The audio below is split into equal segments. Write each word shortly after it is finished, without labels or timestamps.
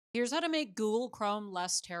Here's how to make Google Chrome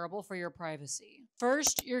less terrible for your privacy.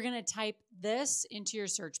 First, you're going to type this into your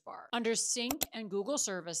search bar. Under Sync and Google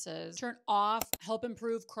Services, turn off Help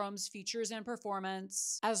improve Chrome's features and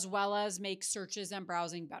performance, as well as make searches and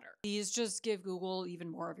browsing better. These just give Google even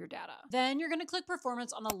more of your data. Then you're going to click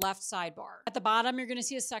Performance on the left sidebar. At the bottom, you're going to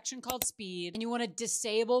see a section called Speed, and you want to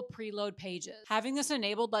disable preload pages. Having this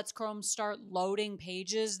enabled lets Chrome start loading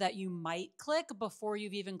pages that you might click before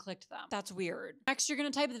you've even clicked them. That's weird. Next, you're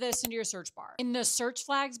going to type this into your search bar. In the search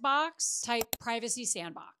flags box, type Privacy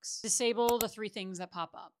Sandbox. Disable the 3 things that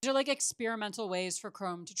pop up. These are like experimental ways for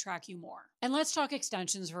Chrome to track you more. And let's talk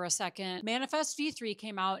extensions for a second. Manifest v3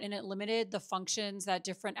 came out and it limited the functions that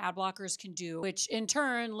different ad blockers can do, which in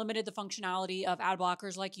turn limited the functionality of ad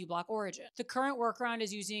blockers like uBlock Origin. The current workaround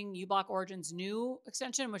is using uBlock Origin's new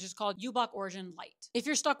extension, which is called uBlock Origin Lite. If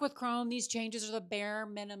you're stuck with Chrome, these changes are the bare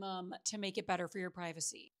minimum to make it better for your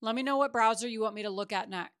privacy. Let me know what browser you want me to look at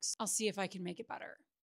next. I'll see if I can make it better.